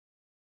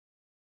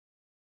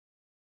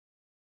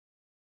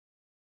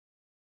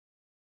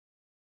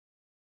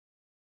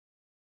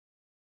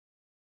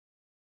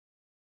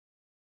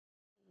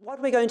What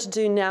we're going to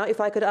do now,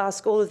 if I could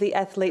ask all of the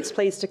athletes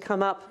please to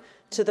come up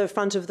to the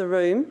front of the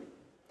room.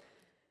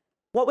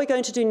 What we're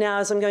going to do now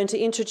is I'm going to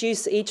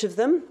introduce each of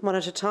them one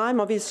at a time,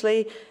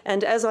 obviously,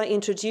 and as I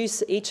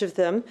introduce each of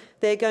them,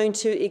 they're going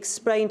to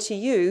explain to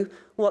you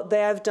what they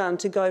have done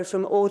to go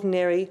from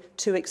ordinary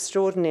to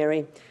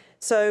extraordinary.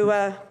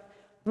 So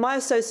my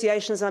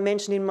association, as I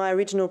mentioned in my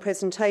original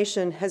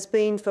presentation, has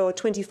been for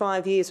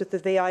 25 years with the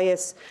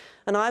VIS,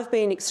 and I've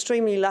been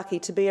extremely lucky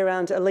to be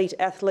around elite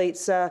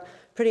athletes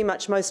pretty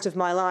much most of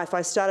my life.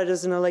 I started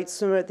as an elite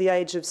swimmer at the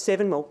age of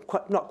 7, well,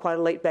 not quite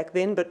elite back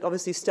then, but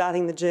obviously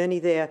starting the journey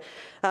there.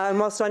 And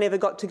whilst I never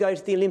got to go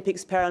to the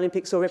Olympics,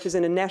 Paralympics or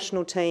represent a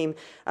national team,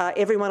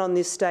 everyone on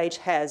this stage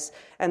has,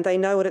 and they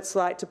know what it's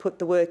like to put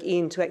the work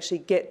in to actually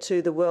get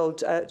to the world,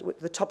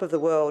 the top of the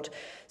world.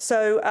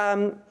 So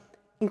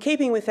in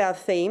keeping with our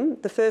theme,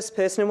 the first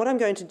person, and what I'm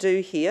going to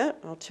do here,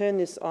 I'll turn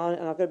this on,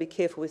 and I've got to be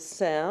careful with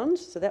sound,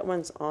 so that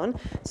one's on.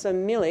 So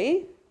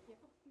Millie.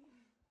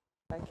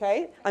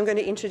 Okay, I'm going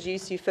to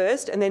introduce you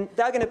first, and then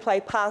they're going to play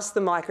pass the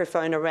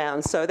microphone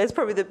around. So that's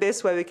probably the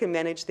best way we can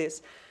manage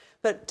this.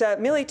 But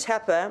Millie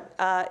Tapper,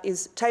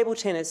 table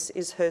tennis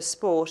is her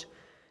sport,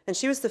 and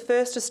she was the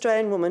first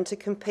Australian woman to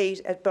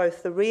compete at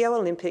both the Rio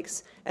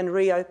Olympics and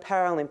Rio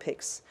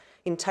Paralympics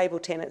in table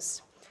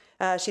tennis.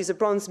 She's a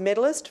bronze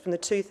medalist from the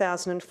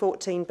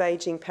 2014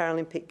 Beijing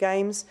Paralympic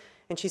Games,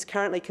 and she's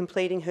currently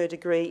completing her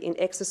degree in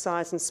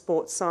exercise and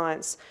sports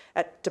science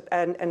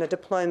and a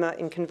diploma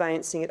in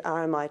conveyancing at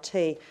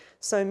RMIT.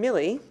 So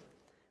Millie,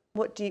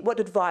 what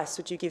advice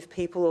would you give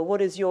people, or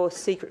what is your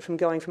secret from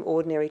going from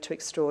ordinary to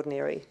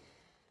extraordinary?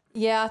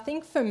 Yeah, I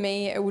think for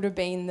me it would have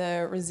been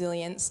the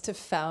resilience to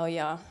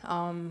failure.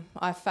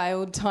 I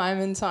failed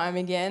time and time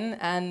again,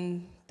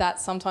 and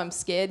that sometimes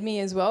scared me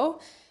as well.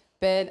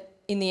 But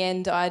in the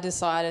end, I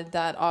decided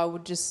that I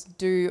would just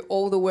do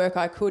all the work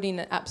I could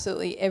in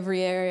absolutely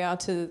every area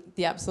to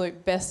the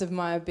absolute best of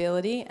my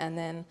ability. And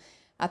then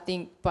I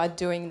think by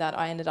doing that,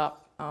 I ended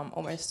up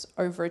almost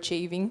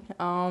overachieving.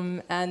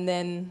 And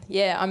then,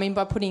 yeah, I mean,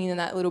 by putting in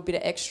that little bit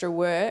of extra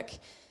work,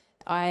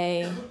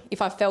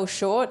 if I fell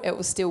short, it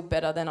was still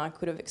better than I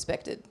could have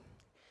expected.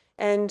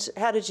 And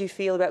how did you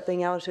feel about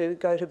being able to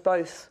go to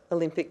both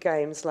Olympic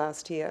Games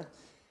last year?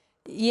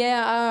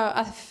 Yeah,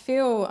 I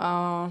feel,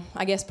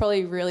 I guess,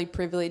 probably really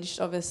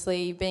privileged,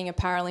 obviously, being a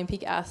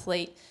Paralympic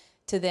athlete,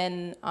 to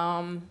then,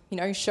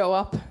 show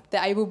up the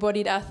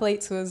able-bodied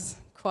athletes was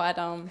quite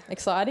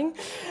exciting.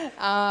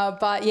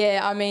 But,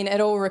 yeah, I mean,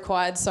 it all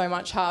required so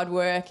much hard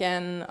work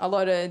and a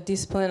lot of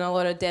discipline, a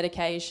lot of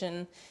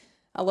dedication,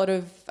 a lot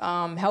of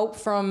help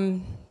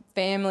from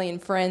family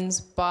and friends.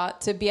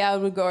 But to be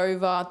able to go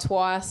over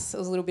twice, it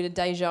was a little bit of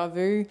deja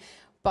vu.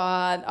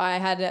 But I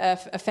had a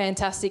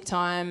fantastic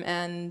time,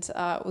 and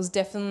it was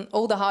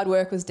all the hard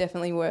work was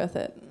definitely worth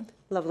it.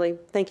 Lovely.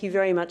 Thank you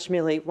very much,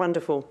 Millie.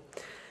 Wonderful.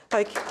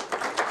 Okay.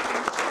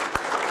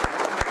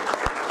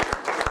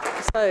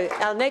 So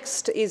our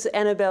next is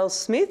Annabelle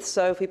Smith.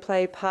 So if we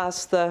play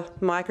past the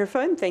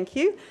microphone, thank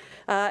you.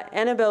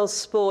 Annabelle's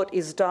sport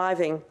is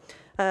diving.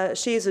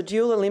 She is a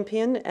dual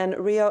Olympian and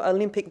Rio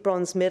Olympic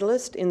bronze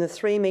medalist in the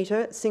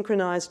 3-metre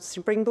synchronised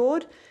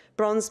springboard,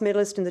 bronze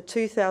medalist in the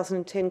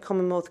 2010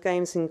 Commonwealth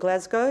Games in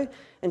Glasgow,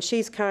 and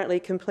she's currently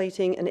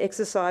completing an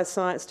exercise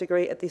science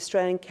degree at the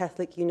Australian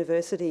Catholic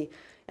University.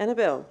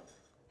 Annabelle,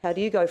 how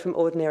do you go from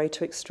ordinary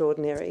to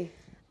extraordinary?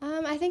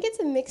 I think it's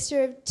a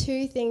mixture of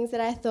two things that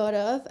I thought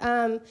of.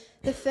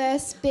 The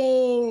first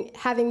being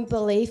having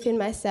belief in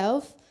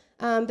myself,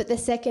 but the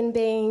second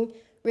being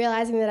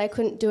realising that I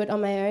couldn't do it on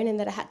my own and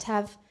that I had to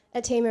have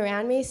a team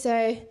around me.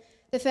 So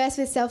the first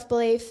with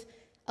self-belief,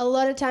 a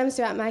lot of times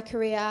throughout my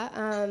career,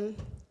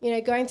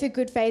 going through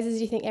good phases,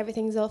 you think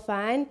everything's all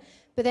fine.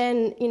 But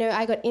then,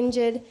 I got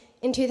injured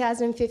in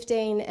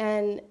 2015,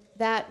 and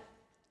that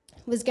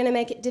was going to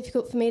make it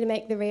difficult for me to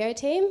make the Rio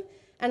team.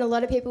 And a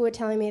lot of people were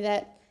telling me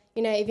that,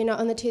 if you're not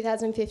on the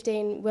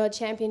 2015 World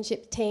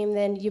Championship team,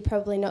 then you're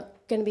probably not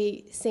going to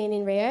be seen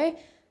in Rio.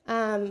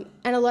 And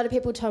a lot of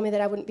people told me that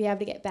I wouldn't be able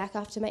to get back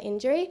after my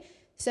injury.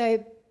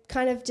 So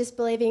kind of just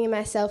believing in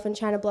myself and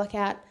trying to block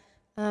out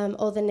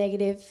all the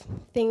negative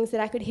things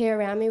that I could hear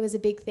around me was a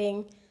big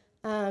thing.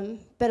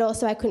 But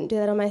also I couldn't do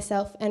that on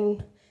myself,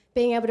 and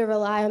being able to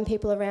rely on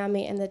people around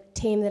me and the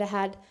team that I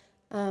had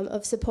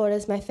of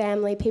supporters, my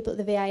family, people at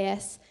the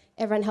VIS,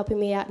 everyone helping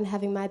me out and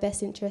having my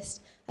best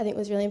interest, I think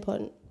was really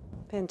important.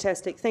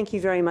 Fantastic. Thank you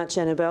very much,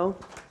 Annabelle.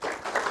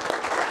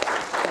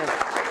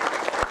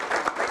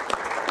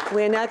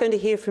 We're now going to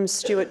hear from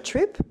Stuart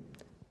Tripp.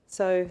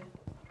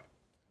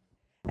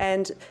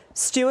 And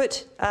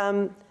Stuart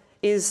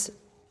is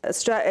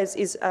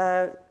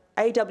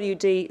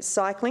AWD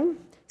cycling.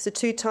 He's a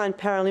 2-time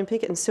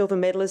Paralympic and silver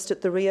medalist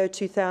at the Rio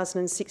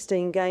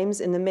 2016 Games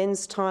in the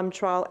men's time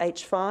trial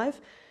H5.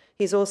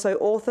 He's also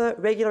author,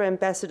 regular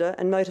ambassador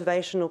and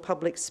motivational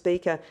public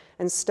speaker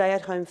and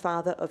stay-at-home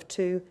father of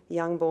 2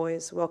 young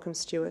boys. Welcome,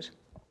 Stuart.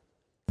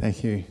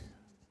 Thank you.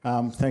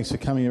 Thanks for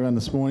coming around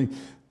this morning.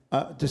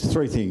 Just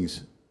 3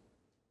 things.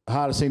 The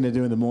hardest thing to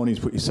do in the morning is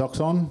put your socks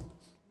on,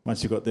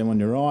 once you've got them on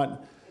your right.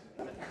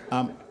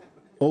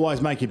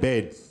 always make your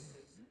bed.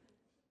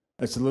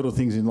 It's the little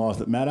things in life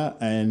that matter,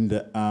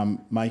 and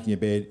making your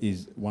bed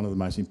is one of the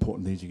most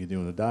important things you can do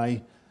in a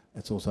day.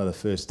 It's also the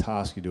first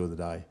task you do of the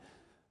day.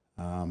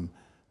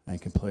 And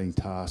completing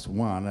task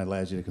 1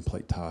 allows you to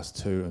complete task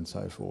 2 and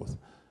so forth.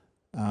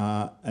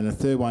 And the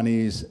third one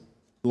is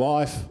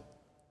life.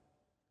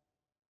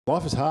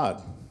 Life is hard.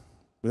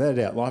 Without a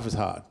doubt, life is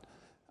hard.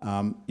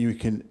 You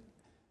can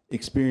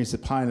experience the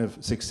pain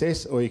of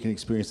success or you can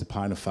experience the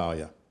pain of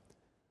failure.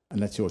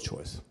 And that's your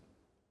choice.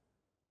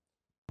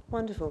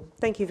 Wonderful.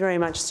 Thank you very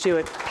much,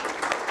 Stuart.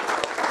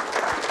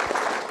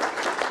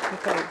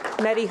 Okay.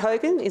 Maddie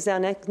Hogan is our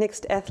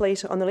next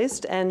athlete on the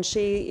list, and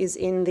she is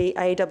in the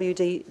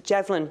AWD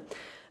Javelin.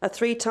 A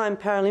 3-time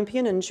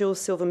Paralympian and dual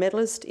silver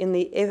medalist in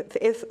the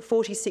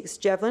F46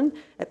 Javelin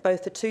at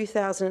both the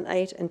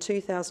 2008 and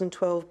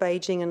 2012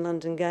 Beijing and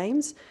London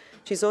Games.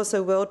 She's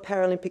also World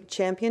Paralympic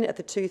Champion at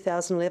the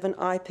 2011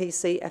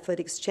 IPC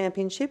Athletics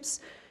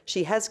Championships.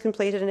 She has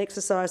completed an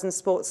exercise and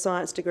sports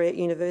science degree at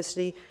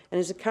university and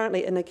is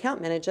currently an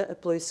account manager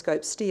at Blue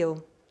Scope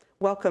Steel.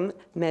 Welcome,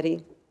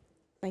 Maddie.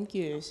 Thank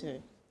you, sir.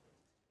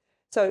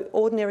 So,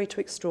 ordinary to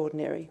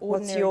extraordinary.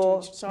 What's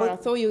your... Sorry, I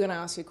thought you were going to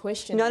ask a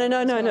question. No.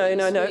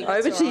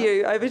 Over to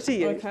you.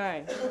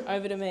 Okay,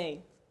 over to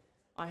me.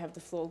 I have the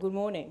floor. Good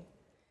morning.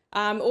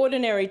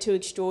 Ordinary to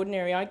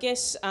extraordinary. I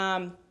guess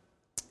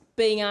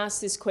being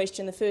asked this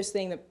question, the first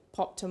thing that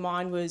popped to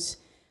mind was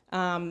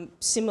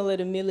similar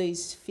to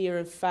Millie's fear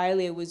of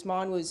failure.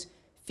 Mine was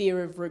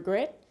fear of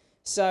regret.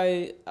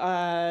 So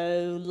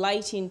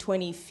late in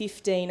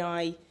 2015,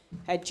 I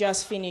had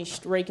just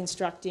finished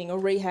reconstructing or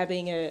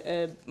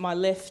rehabbing my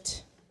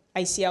left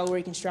ACL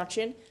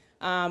reconstruction,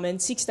 and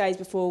 6 days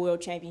before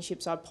World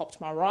Championships I popped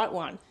my right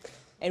one,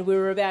 and we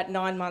were about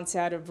 9 months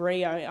out of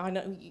Rio. I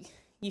know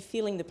you're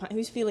feeling the pain.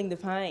 Who's feeling the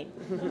pain?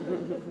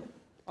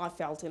 I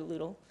felt it a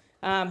little.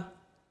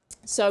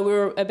 So we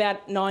were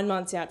about 9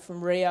 months out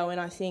from Rio, and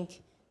I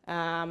think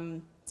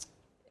the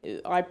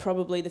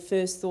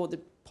first thought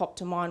that popped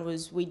to mind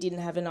was we didn't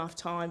have enough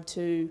time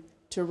to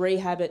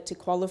rehab it to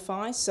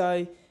qualify.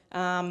 So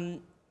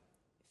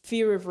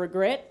fear of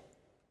regret,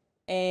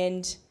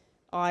 and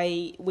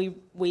we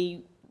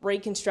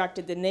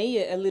reconstructed the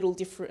knee a little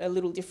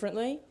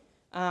differently,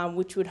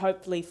 which would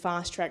hopefully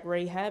fast track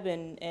rehab,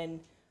 and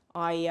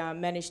I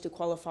managed to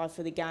qualify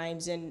for the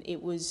games. And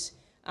it was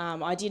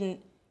I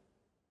didn't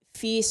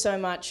fear so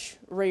much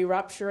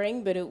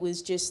re-rupturing, but it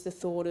was just the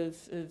thought of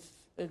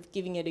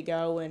giving it a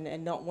go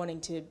and not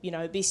wanting to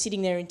be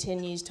sitting there in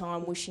 10 years'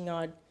 time wishing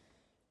I'd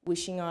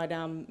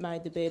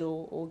made the bed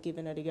or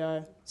given it a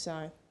go.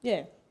 So,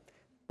 yeah.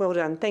 Well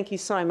done. Thank you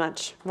so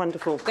much.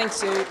 Wonderful. Thanks,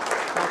 Sue.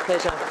 My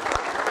pleasure.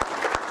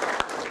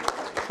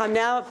 I'm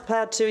now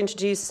proud to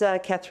introduce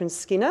Catherine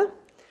Skinner,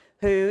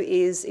 who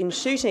is in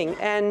shooting.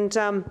 And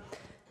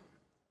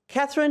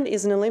Catherine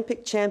is an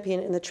Olympic champion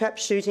in the trap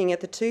shooting at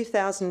the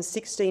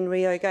 2016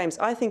 Rio Games.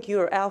 I think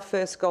you are our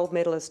first gold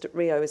medalist at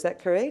Rio. Is that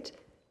correct?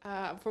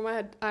 From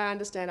what I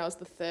understand, I was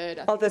the third.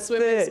 The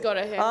swimmers got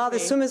ahead. The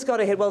swimmers got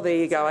ahead. Well, there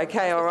you go.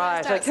 Okay, all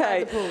right.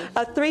 Okay.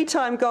 A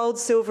 3-time gold,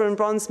 silver and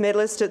bronze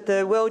medalist at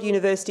the World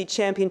University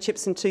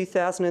Championships in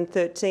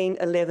 2013,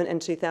 11 and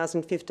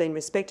 2015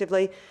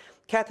 respectively.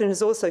 Catherine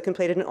has also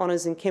completed an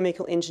honours in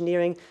chemical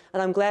engineering,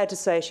 and I'm glad to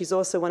say she's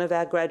also one of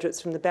our graduates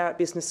from the Barrett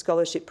Business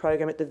Scholarship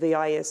Program at the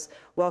VIS.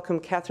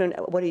 Welcome, Catherine.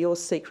 What are your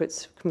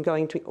secrets from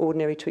going to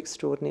ordinary to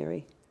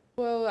extraordinary?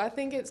 Well, I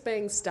think it's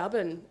being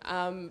stubborn.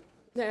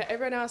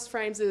 Everyone else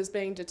frames it as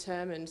being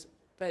determined,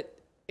 but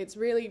it's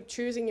really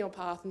choosing your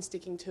path and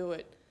sticking to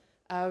it.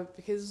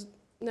 Because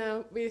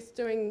now, with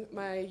doing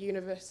my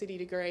university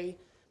degree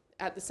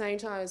at the same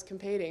time as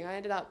competing, I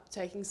ended up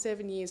taking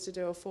 7 years to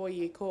do a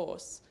 4-year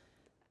course.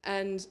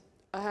 And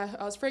I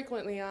was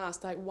frequently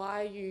asked, like,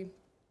 why are you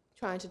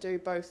trying to do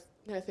both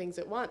things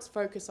at once?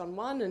 Focus on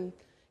one and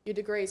your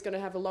degree is going to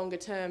have a longer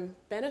term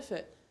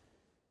benefit.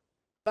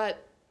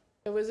 But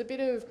it was a bit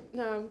of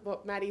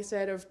what Maddie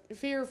said, of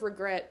fear of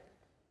regret,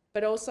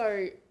 but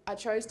also I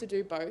chose to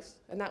do both,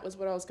 and that was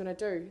what I was going to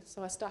do,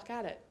 so I stuck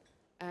at it.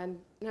 And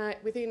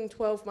within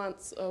 12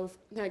 months of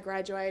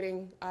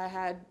graduating, I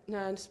had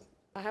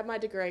my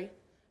degree,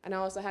 and I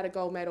also had a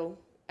gold medal,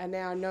 and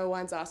now no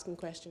one's asking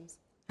questions.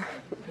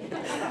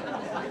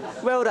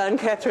 Well done,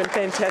 Catherine.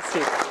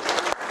 Fantastic.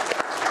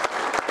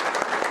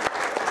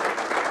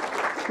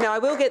 Now, I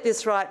will get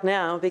this right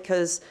now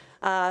because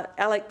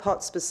Alec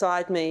Potts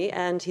beside me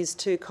and his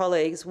 2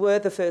 colleagues were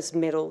the first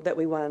medal that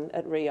we won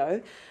at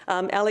Rio.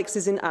 Alex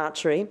is in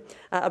archery,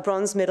 a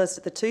bronze medalist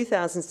at the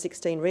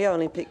 2016 Rio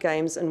Olympic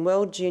Games and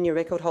world junior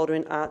record holder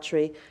in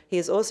archery. He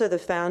is also the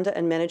founder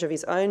and manager of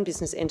his own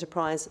business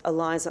enterprise,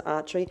 Eliza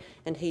Archery,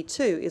 and he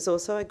too is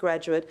also a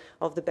graduate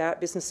of the Barrett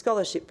Business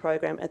Scholarship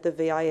Program at the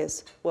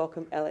VIS.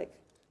 Welcome, Alec.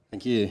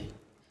 Thank you.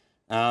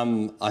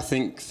 I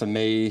think for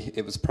me,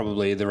 it was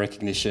probably the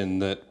recognition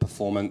that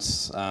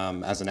performance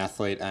as an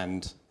athlete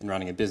and in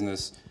running a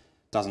business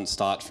doesn't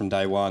start from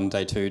day 1,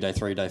 day 2, day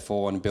 3, day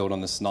 4 and build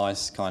on this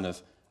nice kind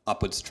of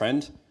upwards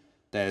trend.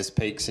 There's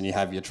peaks and you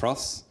have your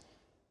troughs.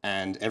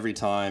 And every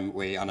time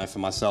I know for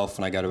myself,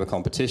 when I go to a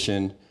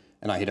competition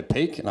and I hit a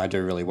peak and I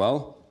do really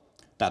well,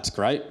 that's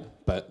great,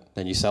 but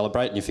then you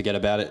celebrate and you forget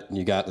about it and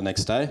you go out the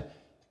next day.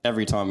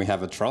 Every time we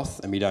have a trough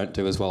and we don't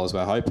do as well as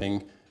we're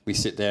hoping, we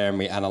sit there and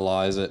we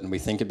analyse it and we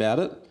think about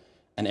it.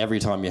 And every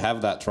time you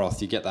have that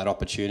trough, you get that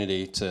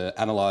opportunity to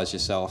analyse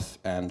yourself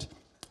and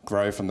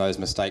grow from those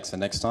mistakes for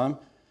next time.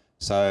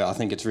 So I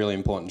think it's really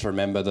important to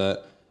remember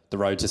that the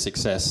road to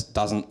success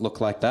doesn't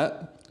look like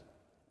that.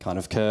 Kind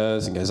of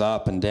curves and goes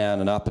up and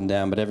down,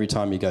 but every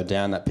time you go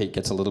down, that peak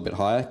gets a little bit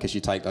higher because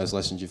you take those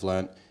lessons you've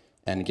learnt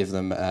and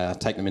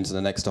take them into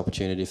the next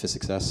opportunity for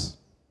success.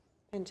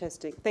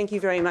 Fantastic. Thank you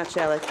very much,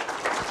 Alec.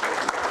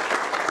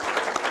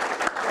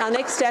 Our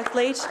next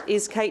athlete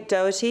is Kate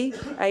Doherty,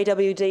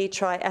 AWD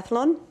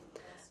Triathlon.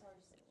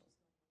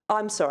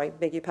 I'm sorry,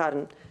 beg your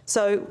pardon.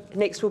 So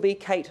next will be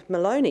Kate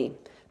Maloney,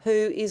 who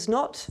is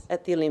not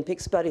at the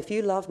Olympics, but if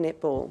you love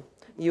netball,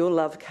 you'll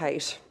love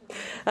Kate.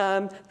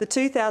 The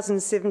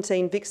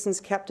 2017 Vixens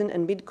captain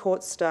and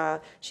mid-court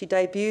star, she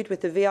debuted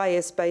with the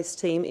VIS-based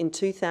team in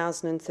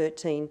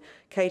 2013.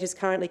 Kate is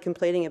currently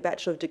completing a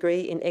Bachelor of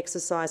Degree in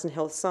Exercise and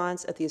Health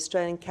Science at the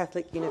Australian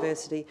Catholic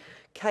University.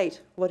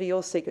 Kate, what are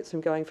your secrets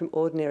from going from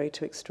ordinary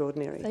to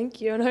extraordinary?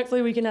 Thank you, and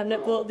hopefully we can have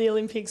netball at the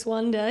Olympics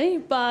one day.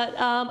 But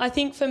I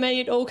think for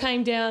me it all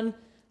came down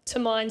to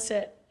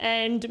mindset,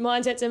 and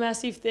mindset's a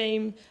massive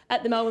theme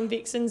at the Melbourne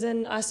Vixens,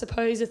 and I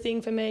suppose a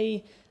thing for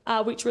me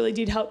which really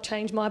did help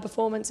change my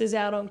performances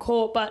out on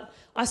court. But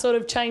I sort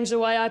of changed the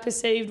way I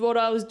perceived what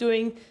I was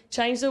doing,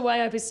 changed the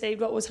way I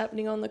perceived what was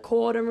happening on the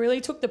court, and really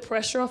took the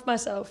pressure off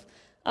myself.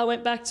 I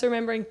went back to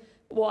remembering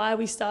why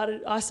I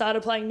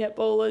started playing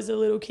netball as a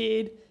little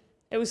kid.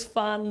 It was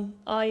fun,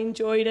 I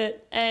enjoyed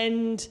it,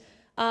 and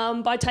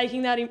by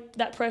taking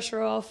that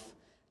pressure off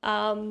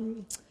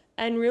and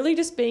really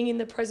just being in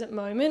the present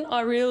moment,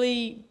 I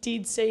really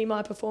did see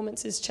my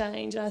performances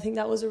change, and I think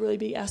that was a really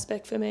big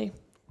aspect for me.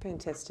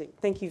 Fantastic.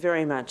 Thank you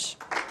very much.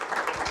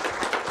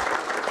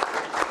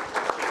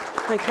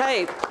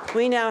 Okay,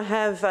 we now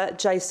have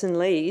Jason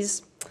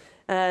Lees,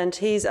 and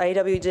he's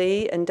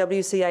AWD and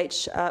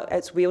WCH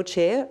at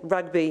wheelchair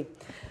rugby,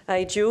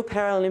 a dual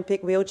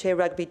Paralympic wheelchair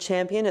rugby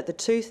champion at the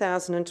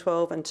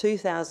 2012 and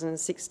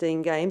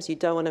 2016 Games. You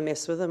don't want to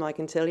mess with them, I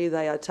can tell you,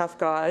 they are tough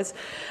guys.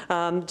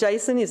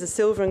 Jason is a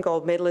silver and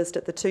gold medalist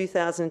at the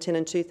 2010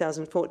 and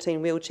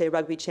 2014 Wheelchair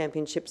Rugby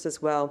Championships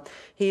as well.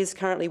 He is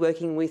currently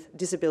working with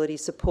Disability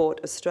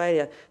Support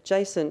Australia.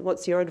 Jason,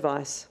 what's your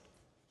advice?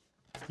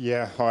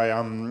 Yeah, hi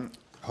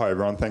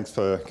everyone, thanks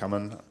for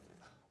coming.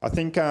 I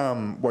think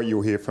what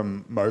you'll hear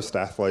from most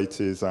athletes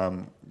is,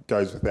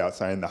 goes without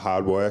saying, the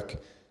hard work,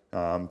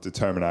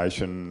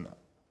 determination,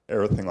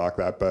 everything like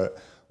that.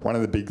 But one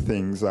of the big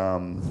things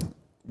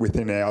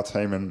within our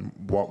team, and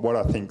what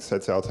I think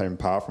sets our team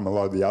apart from a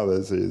lot of the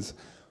others, is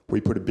we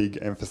put a big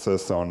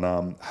emphasis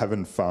on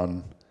having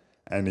fun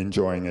and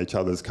enjoying each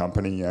other's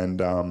company,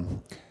 and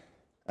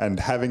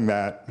having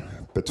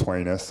that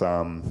between us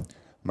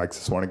makes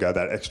us want to go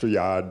that extra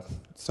yard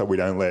so we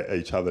don't let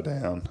each other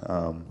down.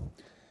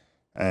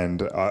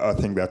 And I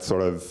think that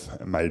sort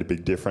of made a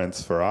big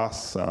difference for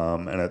us,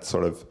 and it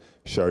sort of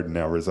showed in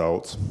our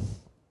results.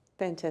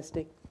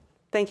 Fantastic.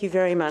 Thank you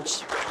very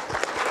much.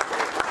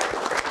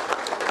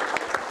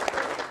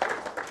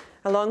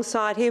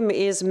 Alongside him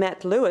is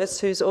Matt Lewis,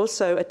 who's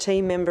also a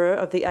team member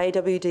of the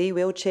AWD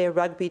Wheelchair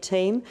Rugby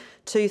Team,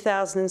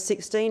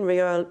 2016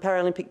 Rio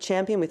Paralympic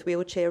champion with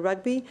wheelchair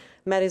rugby.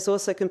 Matt is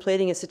also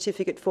completing a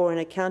Certificate 4 in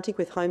Accounting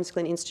with Holmes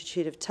Glen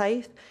Institute of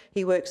TAFE.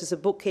 He works as a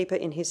bookkeeper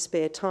in his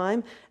spare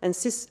time and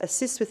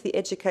assists with the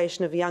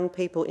education of young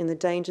people in the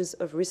dangers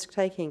of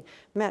risk-taking.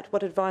 Matt,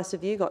 what advice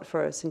have you got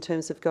for us in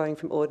terms of going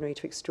from ordinary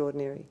to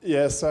extraordinary?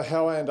 Yeah, so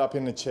how I ended up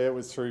in the chair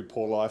was through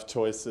poor life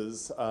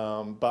choices,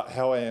 but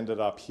how I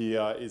ended up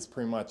here is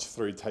pretty much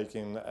through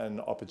taking an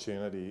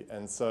opportunity.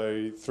 And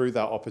so through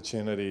that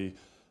opportunity,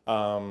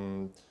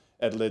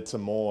 it led to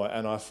more,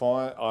 and I've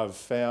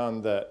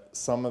found that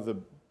some of the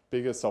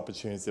biggest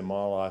opportunities in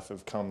my life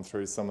have come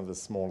through some of the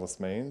smallest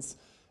means,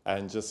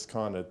 and just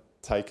kind of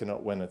taking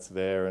it when it's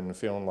there and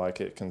feeling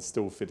like it can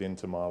still fit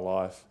into my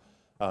life,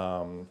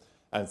 and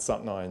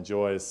something I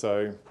enjoy.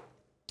 So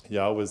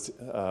yeah, I was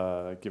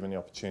given the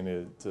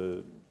opportunity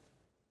to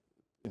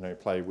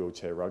play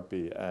wheelchair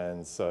rugby,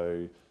 and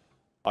so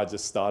I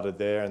just started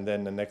there, and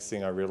then the next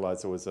thing I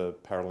realised it was a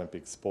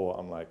Paralympic sport.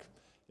 I'm like,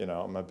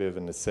 I'm a bit of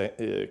an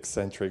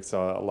eccentric,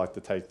 so I like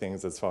to take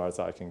things as far as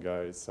I can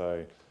go.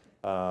 So,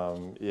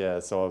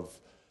 so I've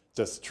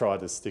just tried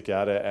to stick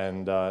at it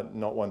and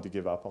not want to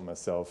give up on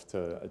myself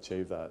to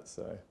achieve that.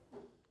 So,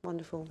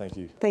 wonderful. Thank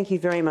you. Thank you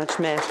very much,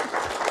 Matt.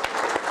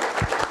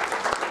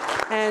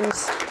 And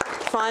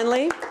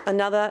finally,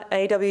 another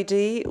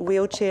AWD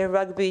wheelchair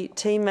rugby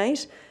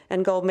teammate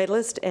and gold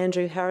medalist,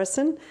 Andrew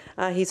Harrison.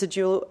 He's a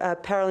dual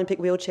Paralympic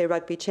wheelchair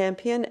rugby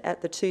champion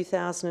at the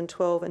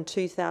 2012 and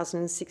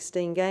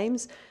 2016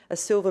 Games, a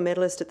silver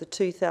medalist at the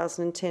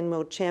 2010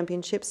 World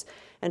Championships,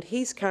 and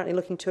he's currently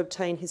looking to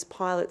obtain his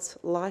pilot's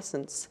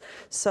licence.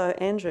 So,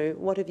 Andrew,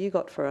 what have you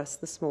got for us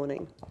this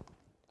morning?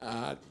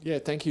 Yeah,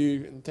 thank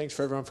you, and thanks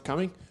for everyone for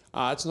coming.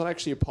 It's not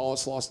actually a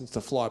pilot's licence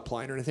to fly a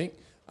plane or anything.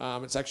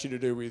 It's actually to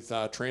do with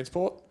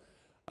transport.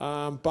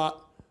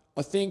 But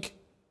I think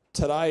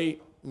today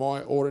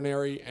my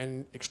ordinary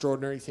and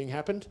extraordinary thing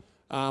happened.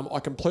 I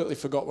completely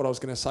forgot what I was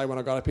going to say when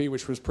I got up here,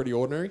 which was pretty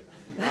ordinary.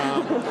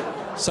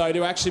 So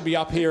to actually be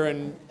up here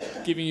and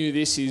giving you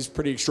this is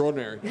pretty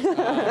extraordinary.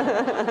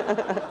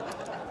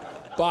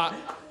 But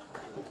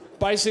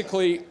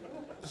basically,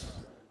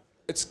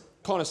 it's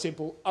kind of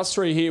simple. Us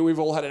three here, we've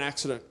all had an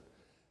accident.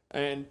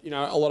 And, you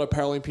know, a lot of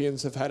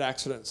Paralympians have had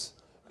accidents.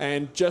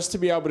 And just to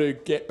be able to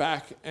get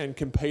back and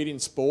compete in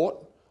sport,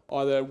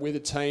 either with a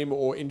team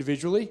or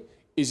individually,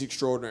 is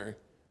extraordinary.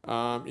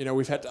 You know,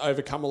 we've had to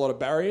overcome a lot of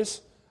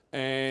barriers.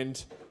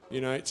 And,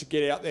 you know, to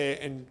get out there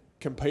and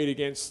compete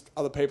against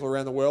other people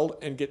around the world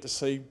and get to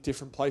see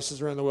different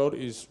places around the world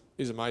is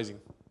amazing.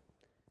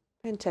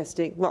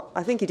 Fantastic. Well,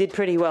 I think you did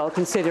pretty well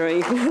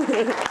considering.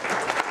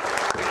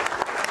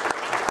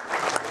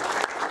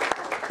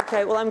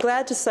 Okay, well, I'm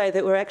glad to say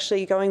that we're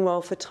actually going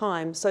well for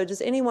time. So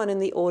does anyone in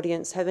the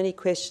audience have any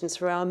questions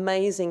for our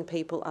amazing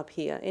people up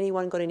here?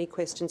 Anyone got any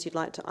questions you'd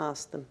like to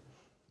ask them?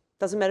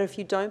 Doesn't matter if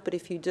you don't, but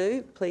if you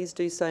do, please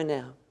do so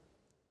now.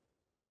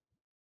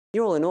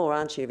 You're all in awe,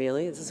 aren't you,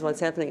 really? This is what's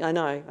happening. I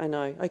know.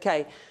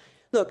 Okay.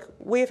 Look,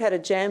 we've had a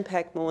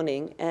jam-packed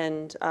morning,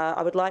 and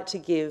I would like to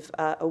give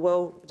a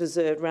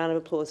well-deserved round of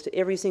applause to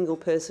every single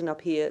person up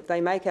here. They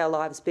make our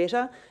lives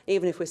better,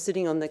 even if we're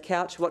sitting on the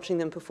couch watching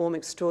them perform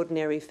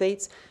extraordinary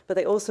feats, but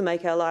they also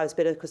make our lives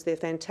better because they're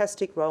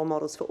fantastic role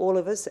models for all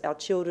of us, our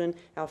children,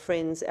 our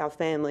friends, our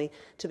family,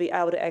 to be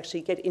able to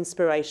actually get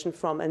inspiration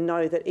from and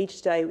know that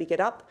each day we get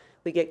up,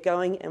 we get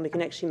going, and we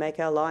can actually make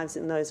our lives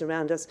and those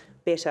around us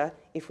better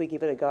if we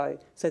give it a go.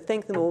 So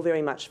thank them all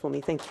very much for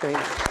me. Thank you very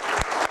much.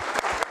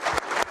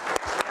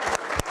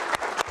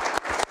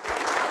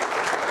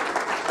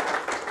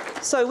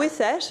 So with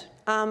that,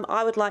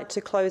 I would like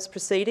to close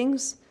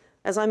proceedings.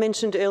 As I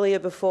mentioned earlier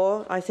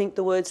before, I think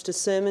the words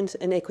discernment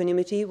and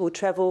equanimity will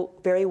travel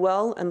very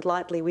well and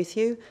lightly with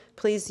you.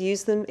 Please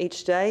use them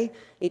each day,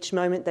 each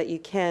moment that you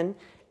can.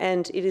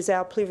 And it is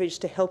our privilege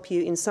to help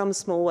you in some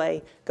small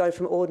way go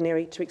from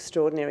ordinary to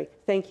extraordinary.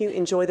 Thank you.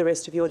 Enjoy the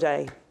rest of your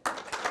day.